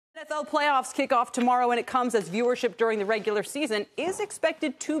NFL playoffs kick off tomorrow, and it comes as viewership during the regular season is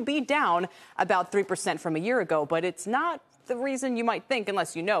expected to be down about 3% from a year ago. But it's not the reason you might think,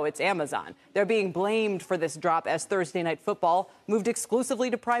 unless you know it's Amazon. They're being blamed for this drop as Thursday Night Football moved exclusively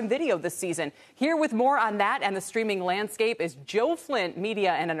to Prime Video this season. Here with more on that and the streaming landscape is Joe Flint,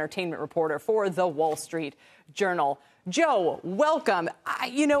 media and entertainment reporter for The Wall Street Journal. Joe, welcome.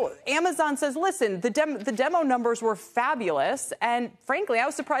 Amazon says, listen, the demo numbers were fabulous. And frankly, I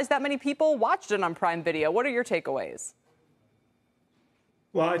was surprised that many people watched it on Prime Video. What are your takeaways?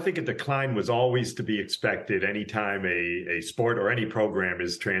 Well, I think a decline was always to be expected anytime a sport or any program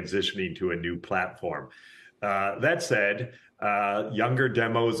is transitioning to a new platform. That said, younger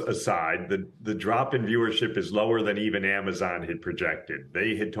demos aside, the drop in viewership is lower than even Amazon had projected.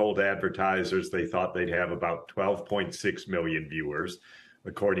 They had told advertisers they thought they'd have about 12.6 million viewers.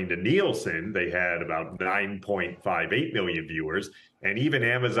 According to Nielsen, they had about 9.58 million viewers. And even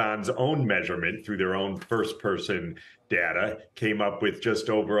Amazon's own measurement through their own first-person data came up with just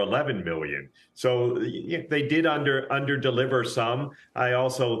over 11 million. So they did under-deliver some. I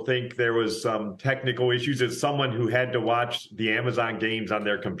also think there was some technical issues as someone who had to watch the Amazon games on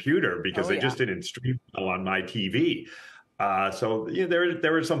their computer because they just didn't stream on my TV.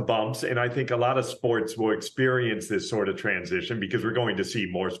 There were some bumps, and I think a lot of sports will experience this sort of transition because we're going to see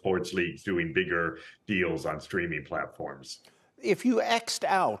more sports leagues doing bigger deals on streaming platforms. If you X'd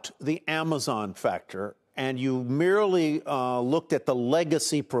out the Amazon factor and you merely looked at the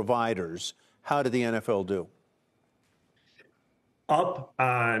legacy providers, how did the NFL do? Up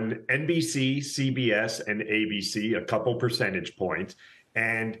on NBC, CBS, and ABC, a couple percentage points,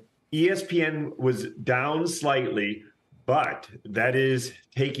 and ESPN was down slightly. But that is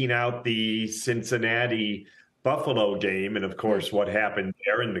taking out the Cincinnati Buffalo game. And of course, what happened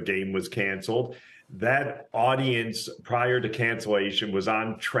there, and the game was canceled. That audience prior to cancellation was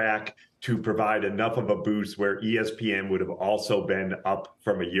on track to provide enough of a boost where ESPN would have also been up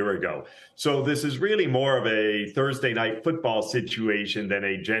from a year ago. So this is really more of a Thursday night football situation than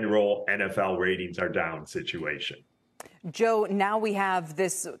a general NFL ratings are down situation. Joe, now we have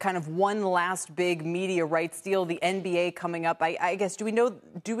this kind of one last big media rights deal, the NBA coming up. I guess, do we know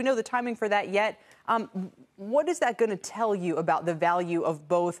the timing for that yet? What is that going to tell you about the value of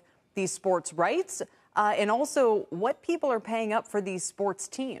both these sports rights and also what people are paying up for these sports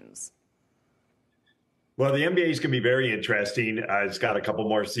teams? Well, the NBA is going to be very interesting. It's got a couple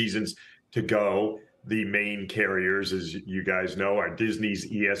more seasons to go. The main carriers, as you guys know, are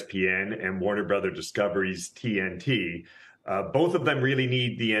Disney's ESPN and Warner Brothers Discovery's TNT. Both of them really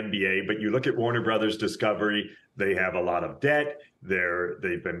need the NBA, but you look at Warner Brothers Discovery, they have a lot of debt.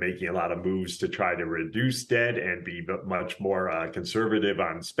 They've been making a lot of moves to try to reduce debt and be much more conservative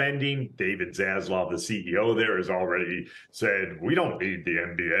on spending. David Zaslav, the CEO there, has already said, we don't need the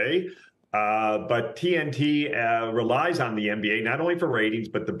NBA. But TNT relies on the NBA, not only for ratings,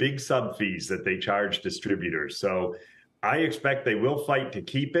 but the big sub fees that they charge distributors. So I expect they will fight to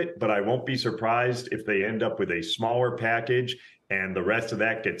keep it, but I won't be surprised if they end up with a smaller package and the rest of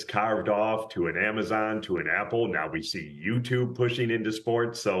that gets carved off to an Amazon, to an Apple. Now we see YouTube pushing into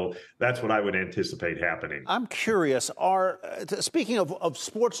sports. So that's what I would anticipate happening. I'm curious, speaking of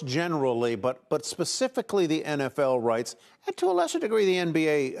sports generally, but specifically the NFL rights, and to a lesser degree the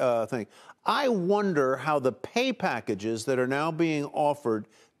NBA thing, I wonder how the pay packages that are now being offered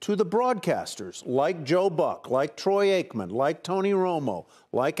to the broadcasters, like Joe Buck, like Troy Aikman, like Tony Romo,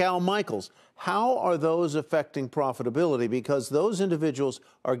 like Al Michaels, how are those affecting profitability? Because those individuals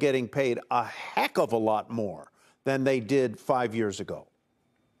are getting paid a heck of a lot more than they did 5 years ago.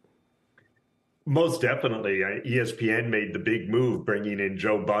 Most definitely. ESPN made the big move bringing in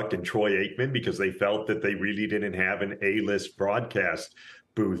Joe Buck and Troy Aikman because they felt that they really didn't have an A-list broadcast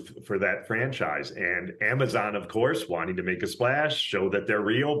booth for that franchise. And Amazon, of course, wanting to make a splash, show that they're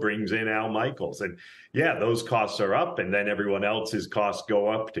real, brings in Al Michaels. And yeah, those costs are up, and then everyone else's costs go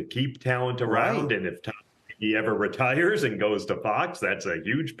up to keep talent around. Right. And if he ever retires and goes to Fox, that's a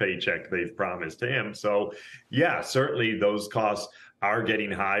huge paycheck they've promised him. So yeah, certainly those costs are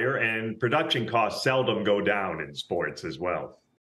getting higher, and production costs seldom go down in sports as well.